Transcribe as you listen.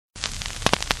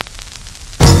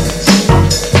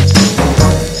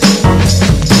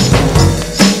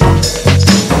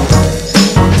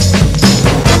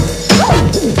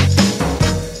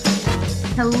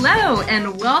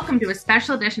to a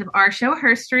special edition of our show,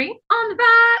 Herstory, On the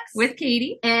Box with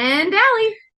Katie and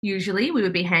Allie. Usually we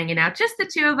would be hanging out, just the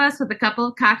two of us with a couple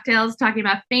of cocktails, talking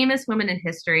about famous women in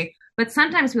history. But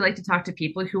sometimes we like to talk to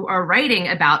people who are writing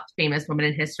about famous women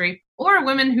in history or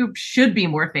women who should be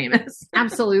more famous.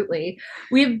 Absolutely.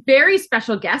 We have very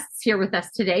special guests here with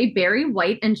us today, Barry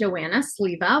White and Joanna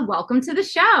Sliwa. Welcome to the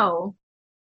show.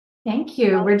 Thank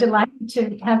you. We're delighted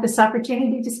to have this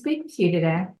opportunity to speak with you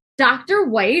today. Dr.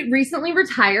 White recently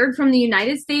retired from the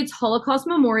United States Holocaust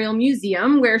Memorial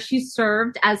Museum, where she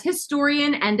served as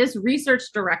historian and as research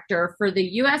director for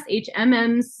the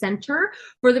USHMM's Center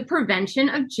for the Prevention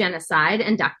of Genocide.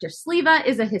 And Dr. Sliwa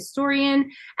is a historian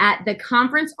at the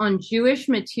Conference on Jewish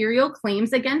Material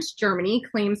Claims Against Germany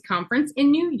Claims Conference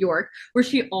in New York, where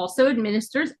she also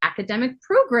administers academic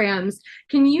programs.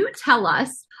 Can you tell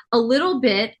us a little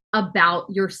bit about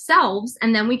yourselves,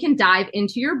 and then we can dive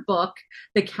into your book,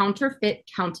 The Counterfeit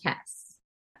Countess?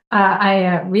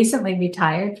 I recently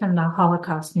retired from the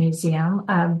Holocaust Museum,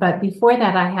 but before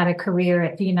that I had a career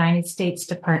at the United States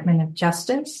Department of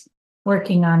Justice,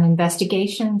 working on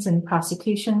investigations and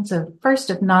prosecutions of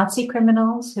Nazi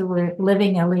criminals who were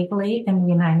living illegally in the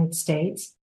United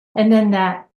States, and then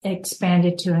that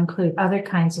expanded to include other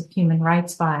kinds of human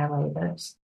rights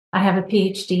violators. I have a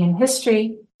PhD in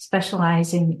history,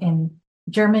 specializing in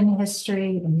German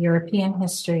history and European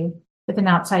history with an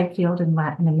outside field in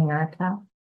Latin America.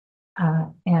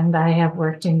 And I have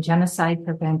worked in genocide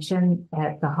prevention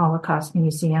at the Holocaust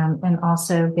Museum and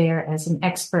also there as an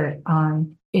expert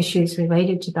on issues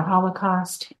related to the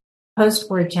Holocaust,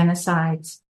 post-war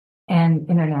genocides, and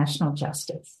international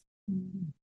justice.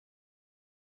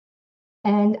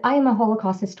 And I am a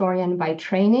Holocaust historian by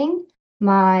training.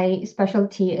 My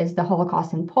specialty is the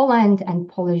Holocaust in Poland and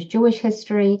Polish Jewish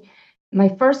history. My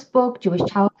first book, Jewish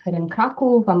Childhood in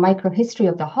Krakow, A Microhistory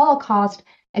of the Holocaust,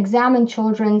 examined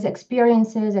children's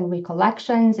experiences and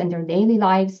recollections and their daily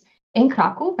lives in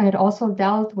Krakow, and it also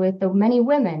dealt with the many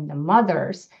women, the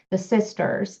mothers, the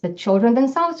sisters, the children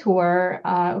themselves who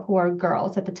were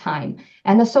girls at the time,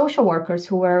 and the social workers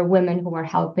who were women who were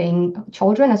helping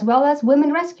children, as well as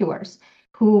women rescuers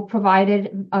who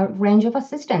provided a range of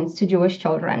assistance to Jewish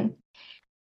children.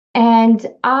 And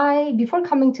before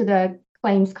coming to the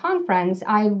Claims Conference,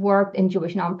 I worked in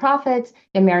Jewish nonprofits,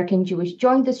 the American Jewish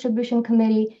Joint Distribution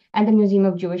Committee, and the Museum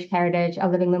of Jewish Heritage, a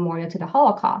living memorial to the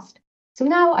Holocaust. So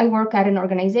now I work at an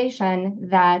organization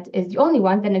that is the only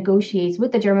one that negotiates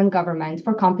with the German government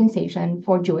for compensation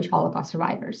for Jewish Holocaust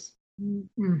survivors.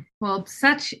 Well,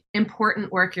 such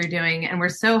important work you're doing, and we're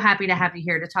so happy to have you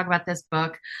here to talk about this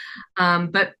book.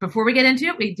 But before we get into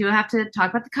it, we do have to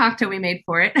talk about the cocktail we made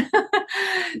for it.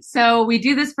 So we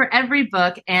do this for every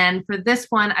book, and for this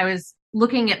one, I was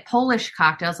looking at Polish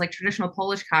cocktails, like traditional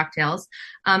Polish cocktails.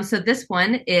 So this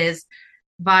one is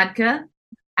vodka,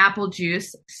 apple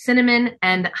juice, cinnamon,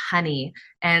 and honey.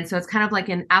 And so it's kind of like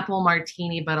an apple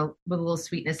martini, but with a little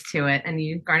sweetness to it. And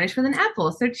you garnish with an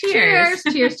apple. So cheers.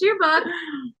 Cheers to your book.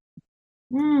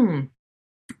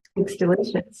 It's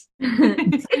delicious.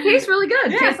 It tastes really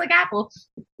good. It tastes like apple.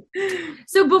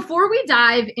 So before we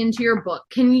dive into your book,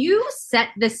 can you set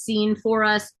the scene for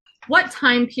us? What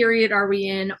time period are we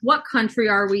in? What country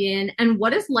are we in? And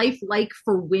what is life like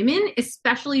for women,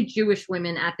 especially Jewish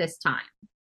women at this time?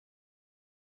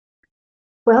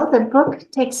 Well, the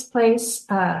book takes place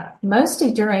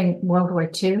mostly during World War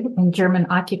II in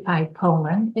German-occupied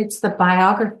Poland. It's the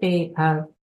biography of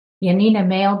Janina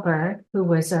Mailberg, who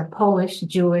was a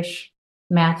Polish-Jewish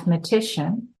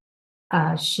mathematician.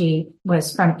 She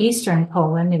was from Eastern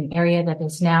Poland, an area that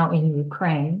is now in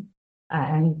Ukraine,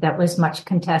 and that was much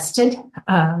contested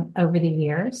over the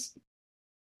years.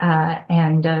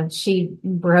 And she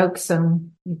broke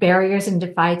some barriers and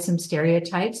defied some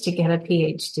stereotypes to get a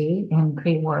PhD in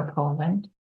pre-war Poland.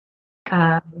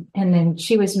 And then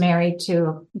she was married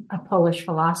to a Polish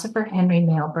philosopher, Henry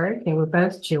Mailberg. They were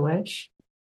both Jewish.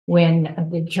 When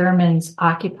the Germans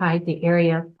occupied the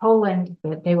area of Poland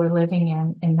that they were living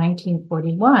in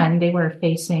 1941, they were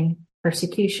facing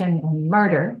persecution and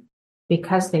murder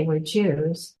because they were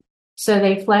Jews. So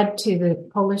they fled to the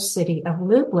Polish city of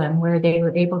Lublin, where they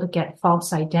were able to get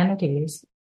false identities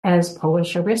as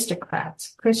Polish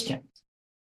aristocrats, Christians.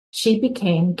 She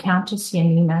became Countess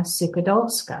Janina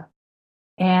Suchodolska,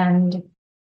 and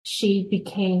she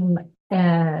became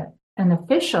an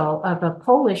official of a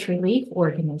Polish relief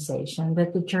organization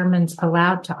that the Germans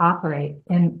allowed to operate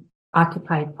in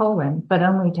occupied Poland, but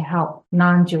only to help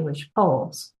non-Jewish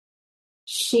Poles.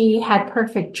 She had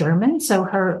perfect German, so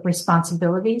her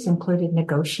responsibilities included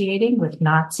negotiating with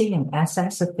Nazi and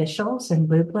SS officials in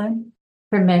Lublin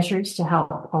for measures to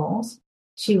help Poles.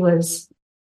 She was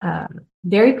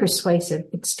very persuasive,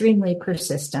 extremely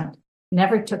persistent,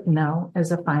 never took no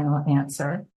as a final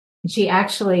answer. She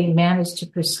actually managed to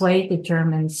persuade the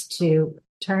Germans to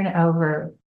turn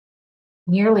over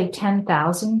nearly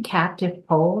 10,000 captive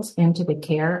Poles into the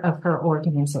care of her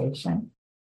organization.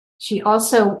 She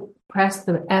also pressed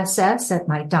the SS at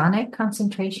Majdanek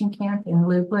concentration camp in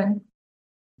Lublin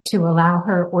to allow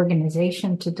her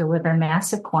organization to deliver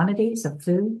massive quantities of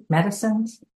food,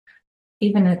 medicines,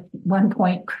 even at one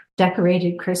point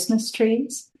decorated Christmas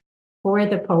trees for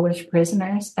the Polish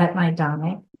prisoners at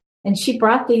Majdanek. And she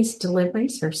brought these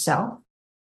deliveries herself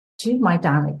to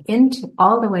Majdanek,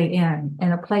 all the way in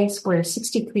a place where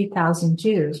 63,000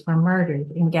 Jews were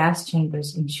murdered in gas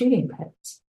chambers and shooting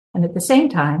pits. And at the same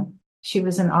time, she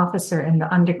was an officer in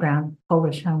the underground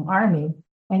Polish Home Army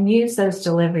and used those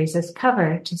deliveries as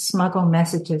cover to smuggle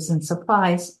messages and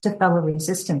supplies to fellow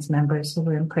resistance members who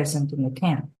were imprisoned in the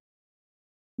camp.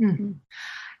 Mm-hmm.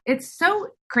 It's so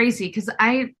crazy because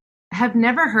I have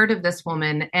never heard of this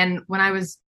woman. And when I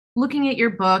was looking at your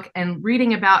book and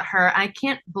reading about her, I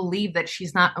can't believe that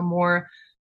she's not a more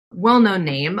well-known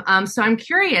name. So I'm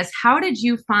curious, how did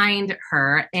you find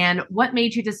her and what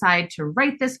made you decide to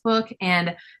write this book?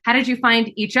 And how did you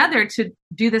find each other to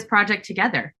do this project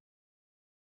together?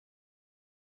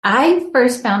 I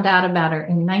first found out about her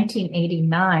in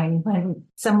 1989 when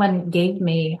someone gave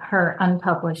me her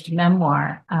unpublished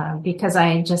memoir because I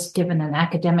had just given an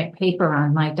academic paper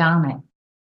on Majdanek.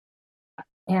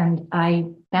 And I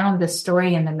found the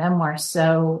story in the memoir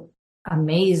so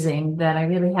amazing that I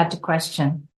really had to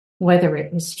question whether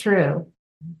it was true.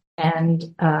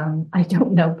 And I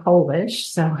don't know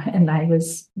Polish, and I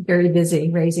was very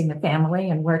busy raising a family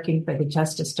and working for the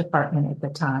Justice Department at the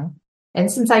time. And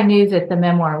since I knew that the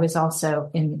memoir was also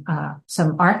in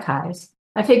some archives,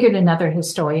 I figured another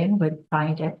historian would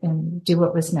find it and do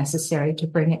what was necessary to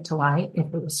bring it to light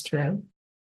if it was true.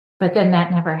 But then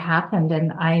that never happened,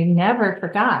 and I never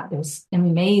forgot this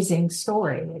amazing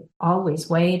story. It always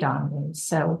weighed on me.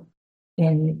 So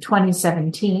in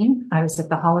 2017, I was at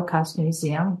the Holocaust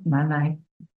Museum, and I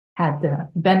had the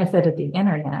benefit of the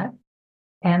internet,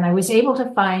 and I was able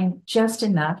to find just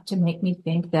enough to make me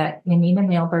think that Janina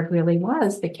Mailberg really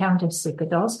was the Countess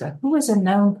Suchodolska, who was a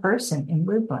known person in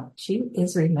Lublin. She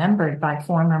is remembered by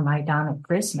former Majdanek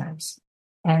prisoners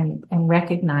and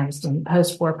recognized in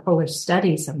post-war Polish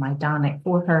studies of Majdanek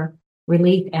for her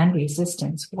relief and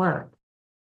resistance work.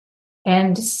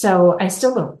 And so I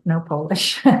still don't know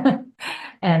Polish.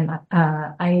 And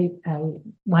I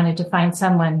wanted to find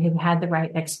someone who had the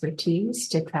right expertise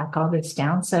to track all this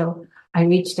down. So I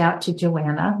reached out to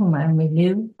Joanna, whom I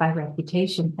knew by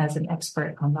reputation as an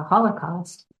expert on the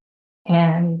Holocaust.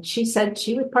 And she said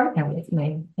she would partner with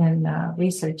me in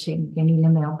researching Janina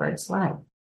Mailberg's life.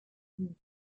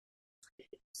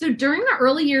 So during the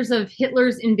early years of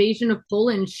Hitler's invasion of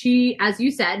Poland, she, as you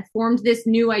said, formed this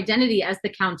new identity as the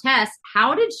Countess.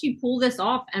 How did she pull this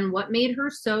off, and what made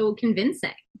her so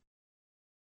convincing?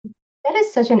 That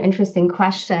is such an interesting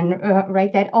question,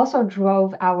 right? That also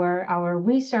drove our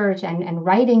research and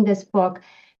writing this book,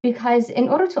 because in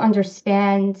order to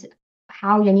understand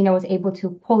how Janina was able to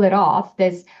pull it off,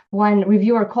 this one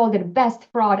reviewer called it best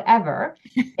fraud ever,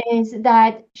 is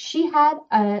that she had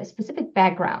a specific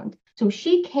background. So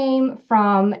she came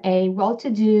from a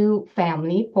well-to-do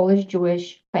family, Polish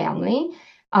Jewish family.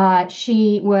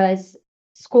 She was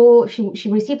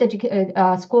she received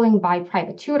schooling by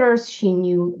private tutors. She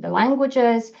knew the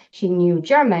languages. She knew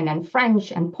German and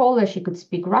French and Polish. She could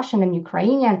speak Russian and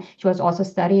Ukrainian. She was also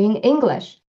studying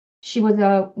English. She was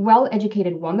a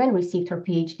well-educated woman, received her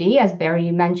PhD, as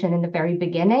Barry mentioned in the very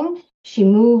beginning. She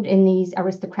moved in these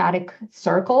aristocratic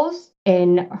circles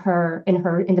in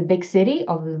the big city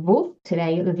of Lviv,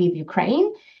 today Lviv,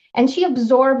 Ukraine. And she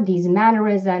absorbed these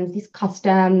mannerisms, these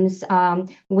customs,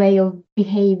 way of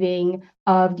behaving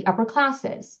of the upper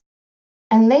classes.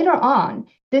 And later on,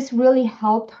 this really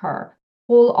helped her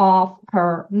pull off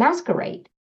her masquerade.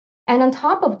 And on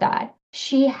top of that,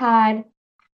 she had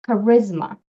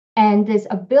charisma and this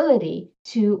ability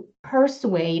to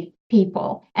persuade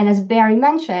people. And as Barry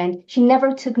mentioned, she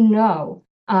never took no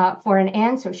for an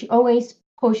answer. She always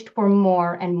pushed for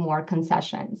more and more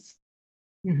concessions.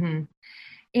 Mm-hmm.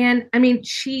 And I mean,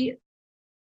 she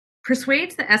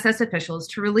persuades the SS officials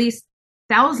to release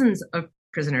thousands of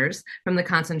prisoners from the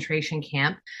concentration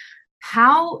camp.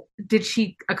 How did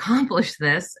she accomplish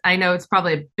this? I know it's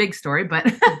probably a big story,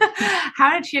 but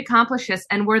how did she accomplish this?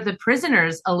 And were the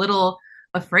prisoners a little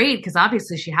afraid? Because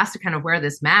obviously she has to kind of wear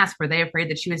this mask. Were they afraid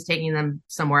that she was taking them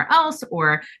somewhere else?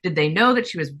 Or did they know that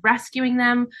she was rescuing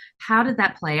them? How did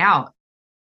that play out?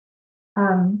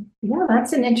 Yeah,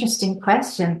 that's an interesting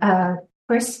question.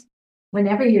 course,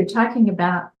 whenever you're talking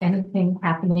about anything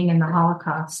happening in the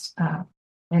Holocaust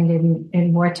and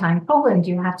in wartime Poland,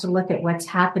 you have to look at what's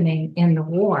happening in the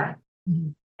war. Mm-hmm.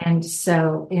 And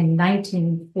so in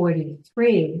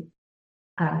 1943,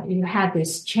 you had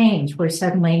this change where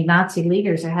suddenly Nazi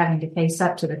leaders are having to face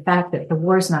up to the fact that the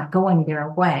war's not going their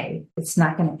way. It's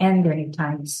not going to end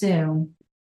anytime soon.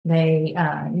 They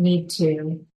need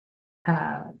to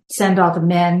send all the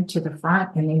men to the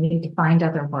front, and they need to find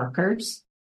other workers.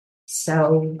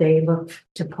 So they looked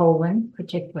to Poland,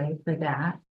 particularly for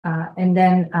that. And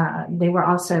then they were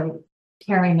also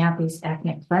carrying out these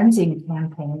ethnic cleansing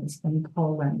campaigns in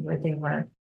Poland, where they were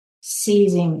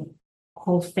seizing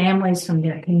whole families from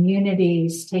their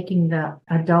communities, taking the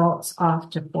adults off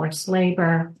to forced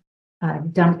labor,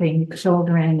 dumping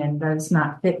children and those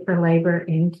not fit for labor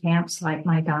in camps like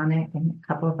Majdanek and a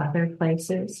couple of other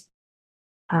places.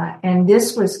 And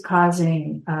this was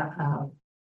causing a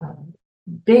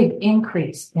big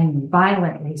increase in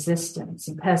violent resistance.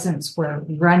 And peasants were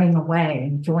running away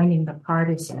and joining the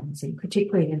partisans, and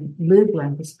particularly in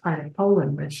Lublin, this part of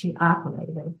Poland where she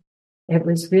operated. It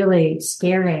was really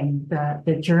scaring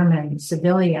the German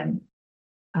civilian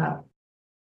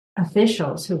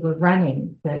officials who were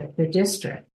running the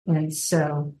district. And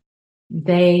so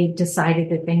they decided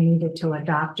that they needed to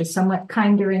adopt a somewhat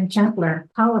kinder and gentler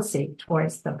policy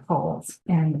towards the Poles.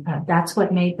 And that's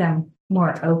what made them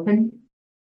more open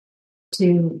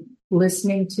to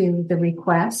listening to the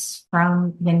requests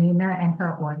from Janina and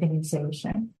her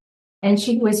organization. And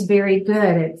she was very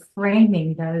good at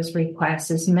framing those requests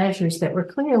as measures that were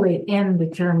clearly in the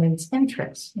Germans'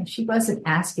 interest. And she wasn't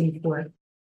asking for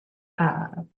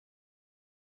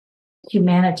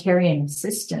humanitarian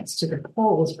assistance to the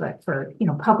Poles, but for,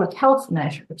 public health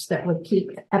measures that would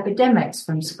keep epidemics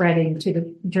from spreading to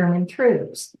the German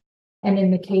troops. And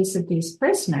in the case of these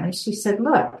prisoners, she said,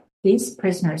 look, these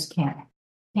prisoners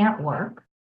can't work.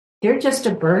 They're just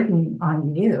a burden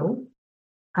on you.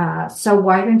 So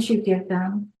why don't you give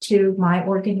them to my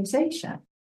organization?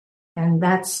 And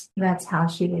that's how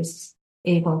she was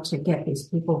able to get these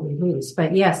people released.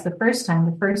 But yes, the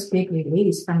first big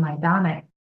release from Majdanek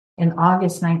in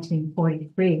August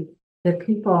 1943, the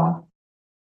people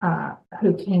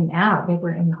who came out, they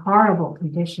were in horrible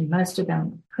condition. Most of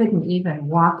them couldn't even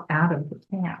walk out of the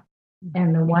camp.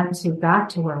 And the ones who got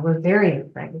to her were very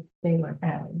afraid. They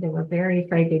were very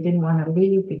afraid. They didn't want to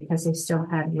leave because they still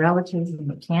had relatives in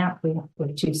the camp who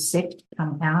were too sick to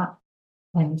come out.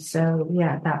 And so,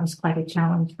 yeah, that was quite a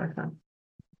challenge for her.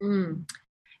 Mm.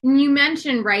 And you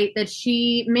mentioned, right, that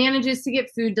she manages to get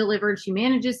food delivered. She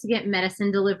manages to get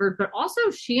medicine delivered, but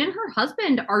also she and her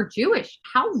husband are Jewish.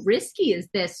 How risky is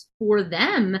this for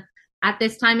them at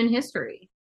this time in history?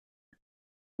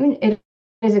 I mean, it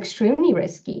is extremely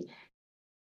risky.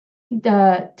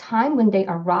 The time when they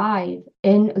arrive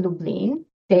in Lublin,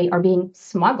 they are being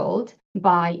smuggled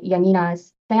by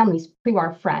Janina's family's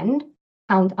pre-war friend,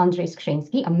 Count Andrzej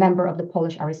Skrzyński, a member of the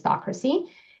Polish aristocracy.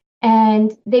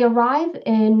 And they arrive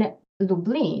in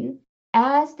Lublin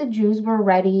as the Jews were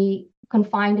already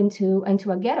confined into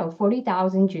a ghetto.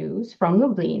 40,000 Jews from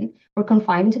Lublin were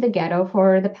confined into the ghetto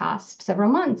for the past several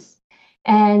months.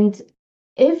 And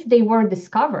if they were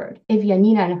discovered, if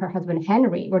Janina and her husband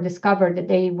Henry were discovered that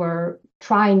they were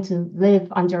trying to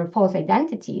live under false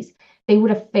identities, they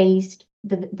would have faced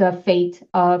the fate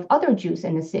of other Jews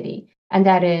in the city. And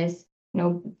that is,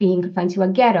 being confined to a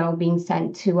ghetto, being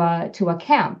sent to a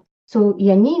camp. So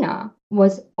Janina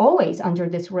was always under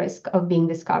this risk of being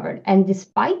discovered. And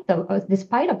despite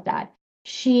of that,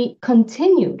 she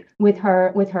continued with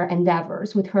her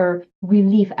endeavors, with her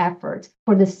relief efforts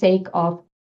for the sake of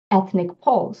ethnic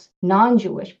Poles,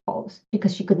 non-Jewish Poles,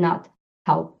 because she could not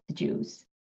help the Jews.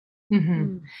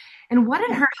 Mm-hmm. And what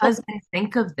did her husband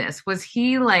think of this? Was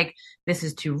he like, this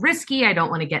is too risky, I don't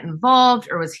want to get involved?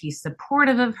 Or was he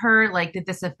supportive of her? Like, did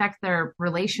this affect their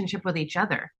relationship with each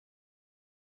other?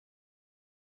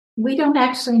 We don't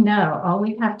actually know. All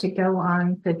we have to go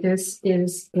on for this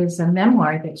is a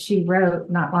memoir that she wrote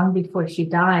not long before she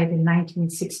died in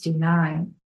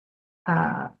 1969.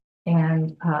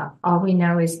 And all we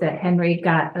know is that Henry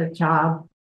got a job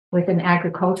with an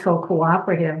agricultural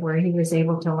cooperative where he was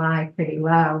able to lie pretty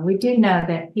low. We do know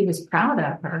that he was proud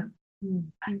of her.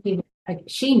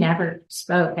 She never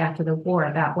spoke after the war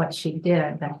about what she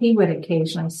did, but he would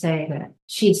occasionally say that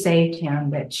she saved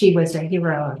him, that she was a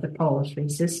hero of the Polish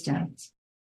resistance.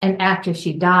 And after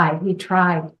she died, he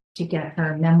tried to get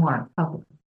her memoir published.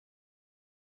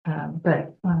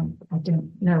 But I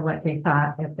don't know what they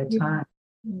thought at the time.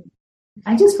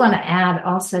 I just want to add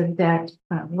also that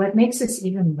what makes this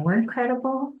even more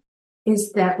incredible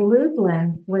is that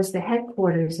Lublin was the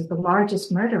headquarters of the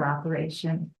largest murder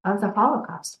operation of the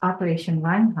Holocaust, Operation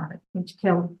Reinhardt, which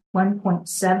killed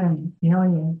 1.7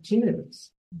 million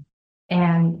Jews.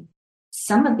 And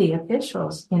some of the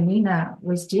officials Janina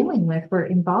was dealing with were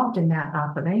involved in that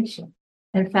operation.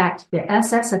 In fact, the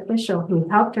SS official who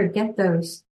helped her get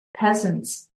those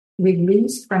peasants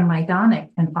released from Majdanek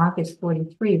in August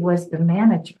 43 was the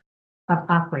manager of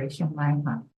Operation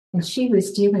Reinhardt. And she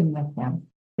was dealing with them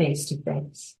face to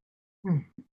face.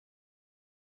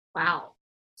 Wow.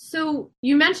 So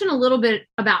you mentioned a little bit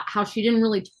about how she didn't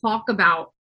really talk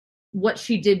about what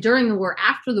she did during the war,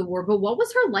 after the war, but what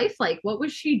was her life like? What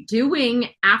was she doing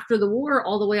after the war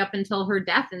all the way up until her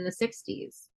death in the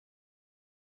 60s?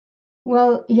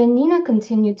 Well, Janina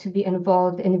continued to be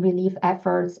involved in relief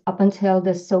efforts up until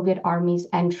the Soviet Army's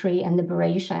entry and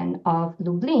liberation of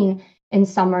Lublin in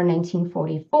summer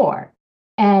 1944.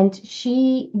 And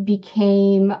she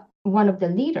became one of the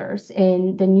leaders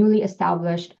in the newly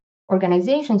established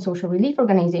organization, social relief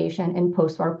organization in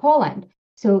post-war Poland.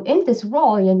 So in this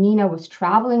role, Janina was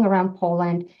traveling around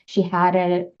Poland. She had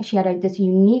this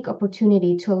unique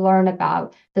opportunity to learn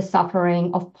about the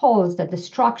suffering of Poles, the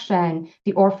destruction,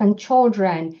 the orphaned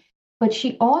children. But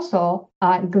she also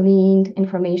gleaned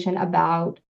information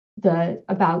about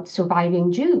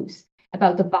surviving Jews,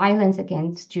 about the violence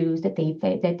against Jews that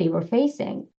they were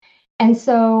facing. And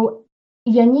so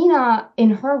Janina,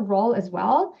 in her role as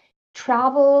well,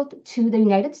 traveled to the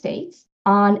United States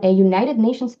on a United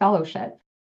Nations fellowship.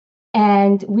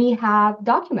 And we have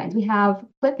documents, we have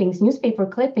clippings, newspaper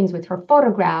clippings with her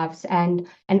photographs and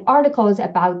articles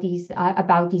about these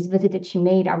visits that she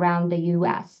made around the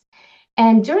U.S.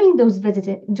 And during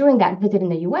that visit in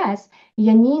the U.S.,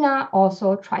 Janina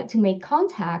also tried to make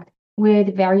contact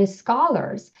with various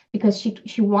scholars because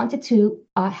she wanted to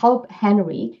help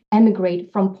Henry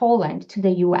emigrate from Poland to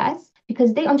the U.S.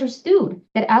 because they understood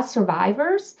that as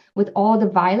survivors, with all the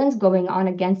violence going on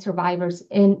against survivors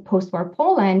in post-war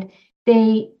Poland,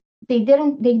 they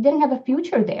didn't have a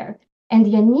future there. And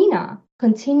Janina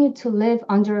continued to live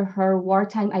under her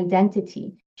wartime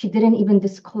identity. She didn't even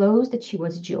disclose that she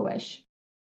was Jewish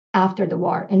after the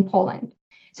war in Poland.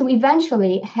 So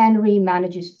eventually, Henry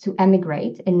manages to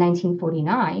emigrate in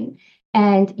 1949,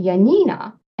 and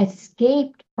Janina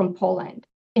escaped from Poland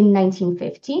in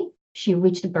 1950. She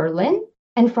reached Berlin,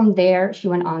 and from there, she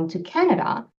went on to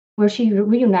Canada, where she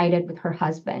reunited with her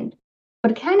husband.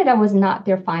 But Canada was not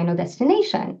their final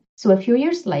destination. So a few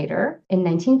years later, in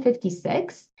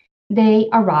 1956, they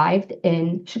arrived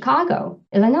in Chicago,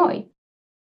 Illinois.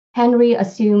 Henry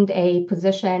assumed a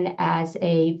position as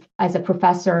a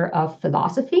professor of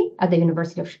philosophy at the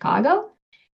University of Chicago,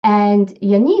 and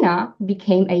Janina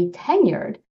became a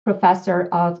tenured professor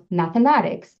of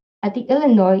mathematics at the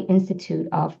Illinois Institute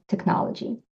of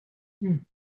Technology.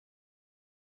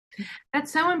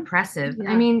 That's so impressive. Yeah.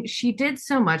 I mean, she did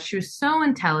so much. She was so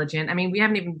intelligent. I mean, we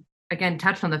haven't even, again,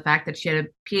 touched on the fact that she had a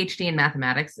PhD in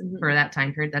mathematics for that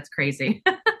time period. That's crazy.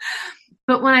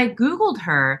 But when I Googled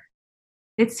her,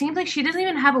 it seems like she doesn't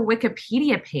even have a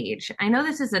Wikipedia page. I know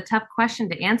this is a tough question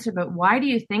to answer, but why do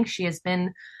you think she has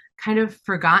been kind of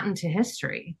forgotten to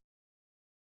history?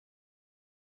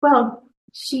 Well,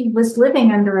 she was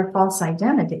living under a false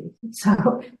identity.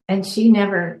 And she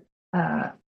never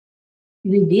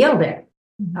revealed it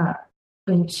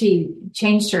when she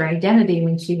changed her identity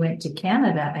when she went to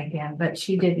Canada again, but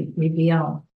she didn't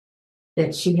reveal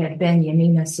that she had been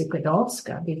Janina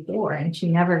Sukadolska before, and she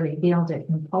never revealed it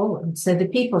in Poland. So the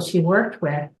people she worked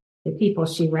with, the people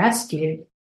she rescued,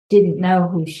 didn't know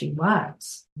who she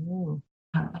was.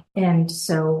 And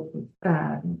so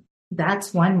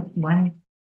that's one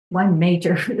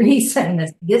major reason.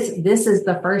 This is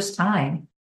the first time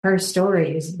her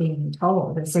story is being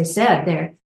told. As I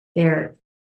said, there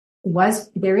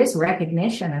is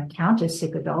recognition of Countess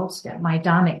Sukadolska.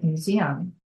 Majdanek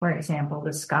Museum, for example,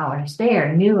 the scholars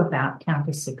there knew about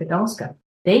Countess Sukadolska.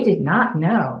 They did not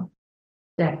know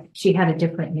that she had a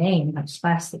different name, much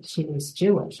less that she was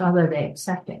Jewish, although they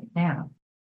accept it now.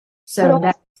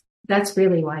 So that's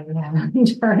really why you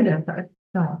haven't heard of her.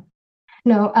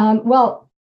 Well,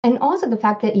 and also the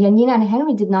fact that Janina and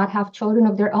Henry did not have children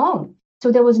of their own.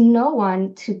 So there was no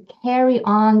one to carry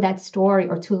on that story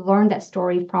or to learn that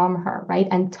story from her, right?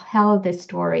 And tell this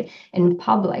story in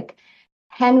public.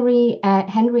 Henry and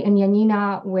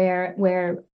Janina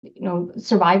were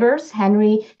survivors.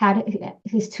 Henry had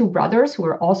his two brothers who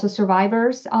were also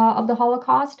survivors of the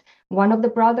Holocaust. One of the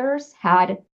brothers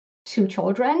had two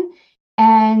children,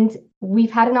 and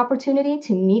we've had an opportunity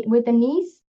to meet with the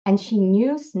niece, and she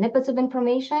knew snippets of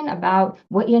information about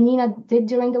what Janina did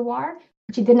during the war,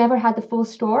 but she never had the full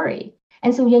story.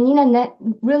 And so Janina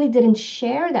really didn't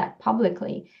share that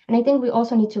publicly. And I think we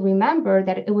also need to remember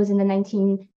that it was in the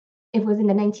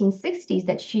 1960s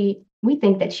that we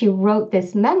think that she wrote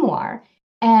this memoir.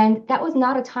 And that was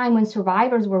not a time when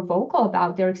survivors were vocal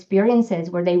about their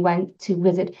experiences, where they went to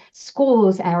visit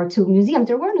schools or to museums.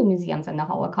 There were no museums in the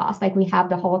Holocaust, like we have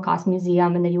the Holocaust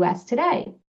Museum in the US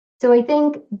today. So I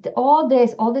think all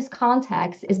this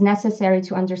context is necessary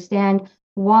to understand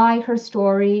why her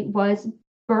story was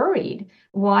buried,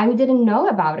 why we didn't know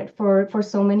about it for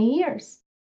so many years.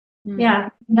 Yeah,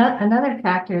 another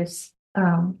factor is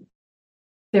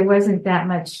there wasn't that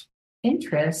much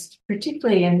interest,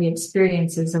 particularly in the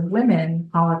experiences of women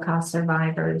Holocaust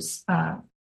survivors.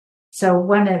 So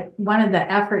one of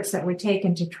the efforts that were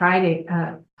taken to try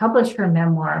to publish her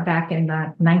memoir back in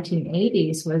the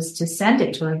 1980s was to send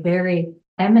it to a very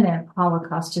eminent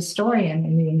Holocaust historian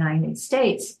in the United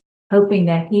States, hoping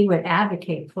that he would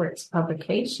advocate for its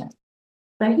publication.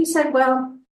 But he said,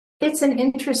 well, it's an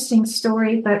interesting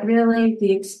story, but really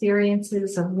the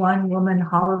experiences of one woman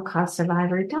Holocaust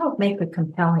survivor don't make a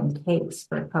compelling case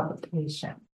for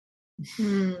publication.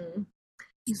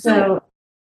 So,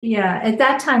 yeah, at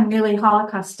that time, really,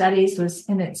 Holocaust studies was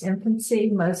in its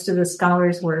infancy. Most of the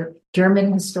scholars were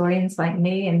German historians like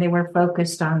me, and they were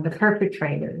focused on the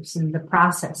perpetrators and the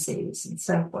processes and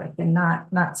so forth, and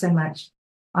not so much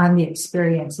on the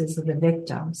experiences of the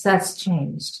victims. That's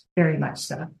changed very much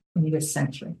so in this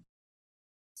century.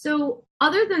 So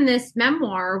other than this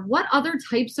memoir, what other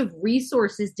types of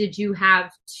resources did you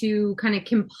have to kind of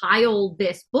compile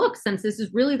this book, since this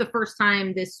is really the first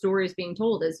time this story is being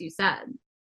told, as you said?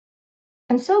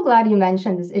 I'm so glad you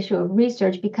mentioned this issue of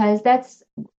research, because that's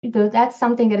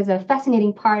something that is a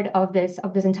fascinating part of this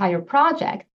entire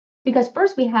project. Because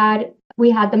first we had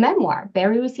the memoir.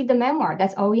 Barry received the memoir.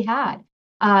 That's all we had.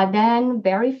 Then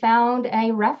Barry found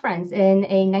a reference in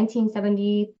a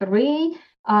 1973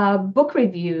 book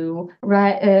review,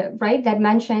 right, that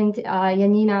mentioned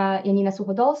Janina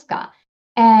Suchodolska.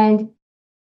 And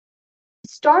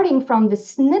starting from the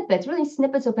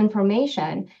snippets of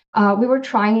information, we were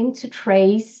trying to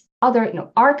trace other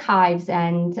archives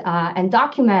and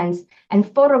documents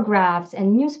and photographs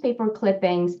and newspaper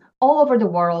clippings all over the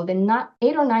world, in not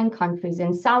 8 or 9 countries,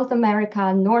 in South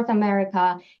America, North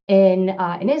America, in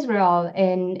Israel,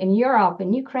 in Europe,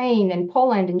 in Ukraine, in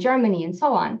Poland, in Germany, and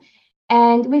so on.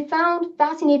 And we found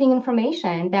fascinating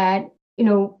information that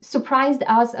surprised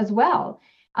us as well.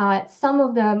 Some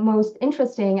of the most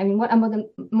interesting, one of the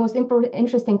most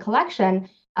interesting collection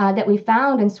that we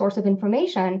found in Source of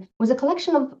Information was a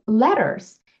collection of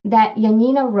letters that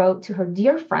Janina wrote to her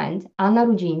dear friend, Anna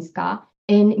Rudzinska,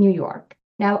 in New York.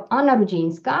 Now, Anna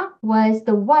Rudzinska was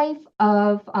the wife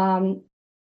of Witold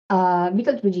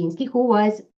Rudzinski, who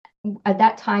was at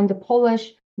that time the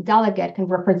Polish delegate and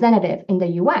representative in the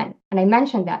UN. And I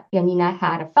mentioned that Janina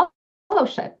had a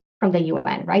fellowship from the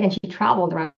UN, right? And she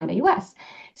traveled around the US.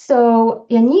 So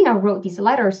Janina wrote these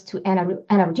letters to Anna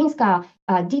Rudzinska,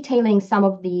 detailing some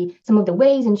of the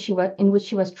ways in which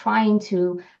she was trying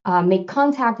to make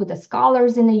contact with the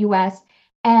scholars in the US.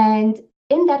 And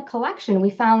in that collection, we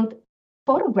found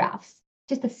photographs,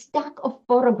 just a stack of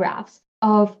photographs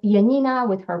of Janina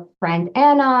with her friend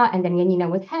Anna, and then Janina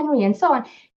with Henry, and so on.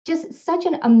 Just such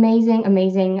an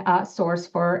amazing source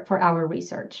for our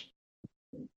research.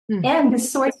 And the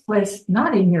source was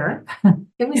not in Europe.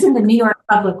 It was in the New York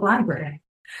Public Library.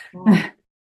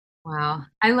 Wow.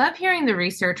 I love hearing the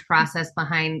research process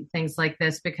behind things like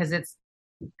this, because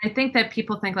I think that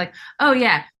people think like, oh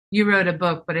yeah, you wrote a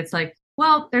book, but it's like,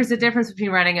 well, there's a difference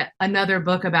between writing another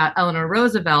book about Eleanor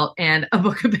Roosevelt and a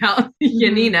book about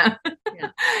Janina,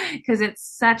 because it's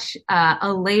such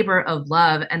a labor of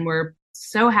love, and we're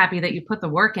so happy that you put the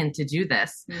work in to do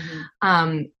this.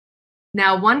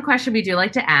 Now, one question we do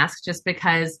like to ask, just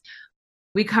because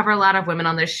we cover a lot of women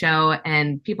on this show,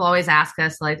 and people always ask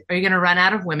us, like, are you going to run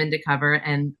out of women to cover?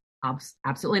 And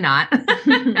absolutely not.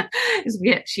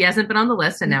 She hasn't been on the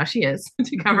list, and now she is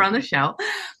to cover on the show.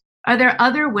 Are there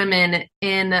other women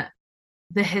in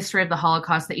the history of the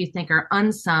Holocaust that you think are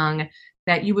unsung,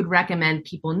 that you would recommend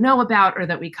people know about, or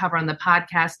that we cover on the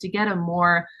podcast, to get a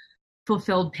more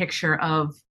fulfilled picture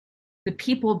of the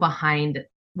people behind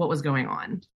what was going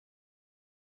on?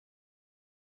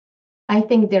 I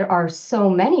think there are so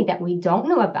many that we don't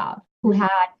know about, who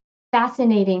had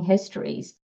fascinating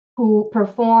histories, who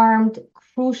performed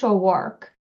crucial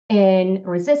work in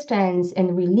resistance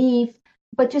and relief,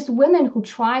 but just women who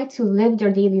try to live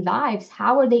their daily lives.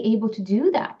 How are they able to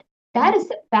do that? That is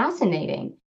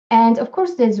fascinating. And of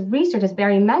course, this research, as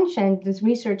Barry mentioned, this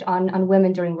research on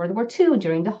women during World War II,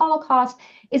 during the Holocaust,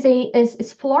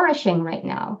 is flourishing right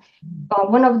now.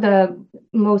 One of the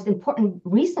most important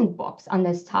recent books on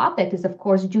this topic is, of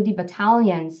course, Judy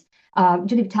Battalion's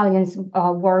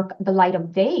work, The Light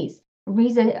of Days,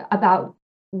 about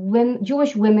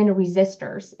Jewish women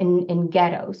resistors in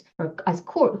ghettos, or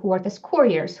who worked as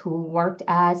couriers, who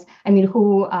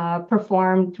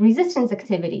performed resistance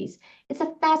activities. It's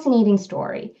a fascinating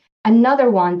story. Another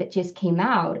one that just came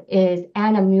out is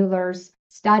Anna Mueller's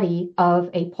study of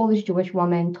a Polish Jewish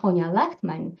woman, Tonia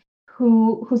Lechtman,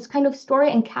 whose kind of story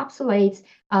encapsulates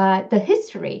the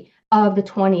history of the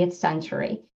 20th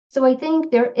century. So I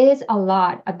think there is a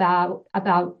lot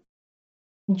about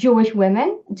Jewish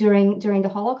women during the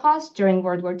Holocaust, during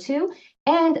World War II.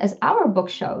 And as our book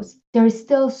shows, there is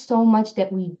still so much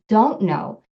that we don't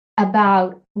know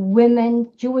about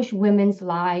Jewish women's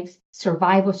lives,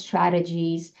 survival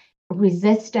strategies,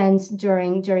 resistance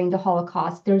during the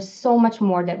Holocaust. There's so much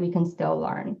more that we can still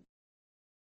learn.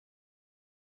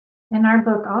 And our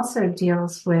book also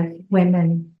deals with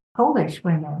Polish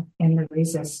women in the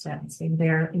resistance. And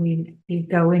there we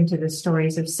go into the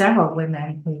stories of several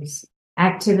women whose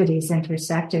activities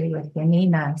intersected with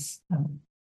Janina's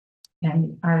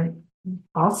and are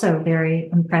also very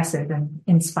impressive and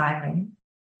inspiring.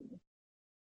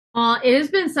 It has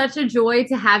been such a joy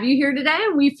to have you here today.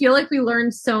 And we feel like we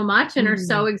learned so much and are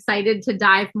so excited to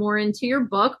dive more into your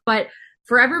book. But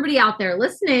for everybody out there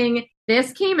listening,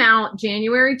 this came out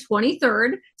January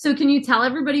 23rd. So can you tell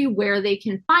everybody where they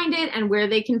can find it and where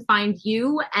they can find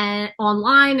you and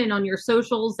online and on your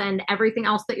socials and everything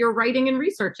else that you're writing and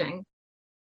researching?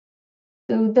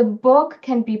 So the book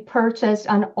can be purchased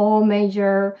on from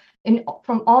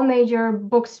all major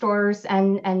bookstores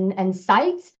and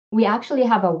sites. We actually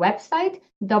have a website,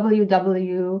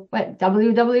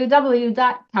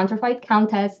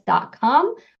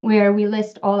 www.counterfeitcountess.com, where we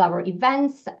list all our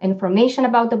events, information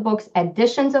about the books,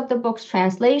 editions of the books,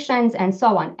 translations, and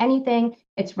so on. Anything,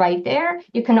 it's right there.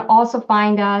 You can also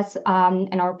find us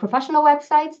in our professional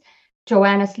websites,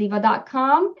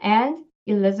 joannasliwa.com and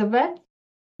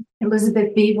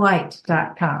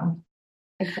elizabethbwhite.com.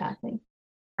 Exactly.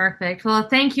 Perfect. Well,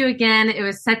 thank you again. It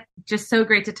was just so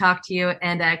great to talk to you,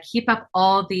 and keep up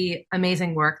all the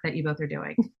amazing work that you both are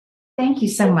doing. Thank you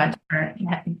so much for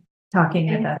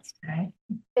talking with us today.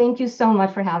 Thank you so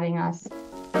much for having us.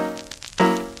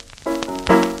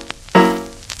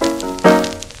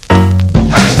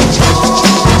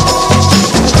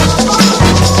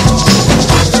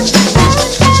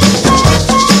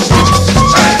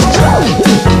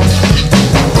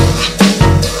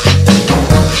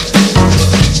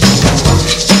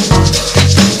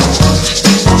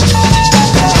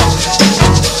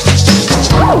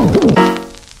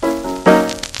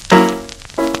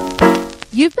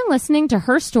 You've been listening to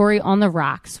Her Story on the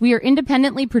Rocks. We are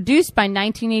independently produced by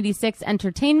 1986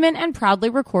 Entertainment and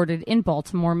proudly recorded in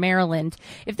Baltimore, Maryland.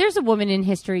 If there's a woman in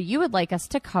history you would like us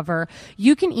to cover,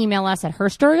 you can email us at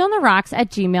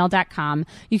herstoryontheRocks@gmail.com.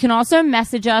 You can also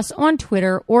message us on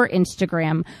Twitter or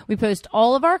Instagram. We post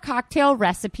all of our cocktail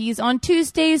recipes on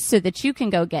Tuesdays so that you can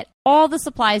go get all the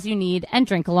supplies you need and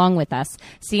drink along with us.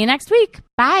 See you next week.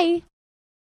 Bye.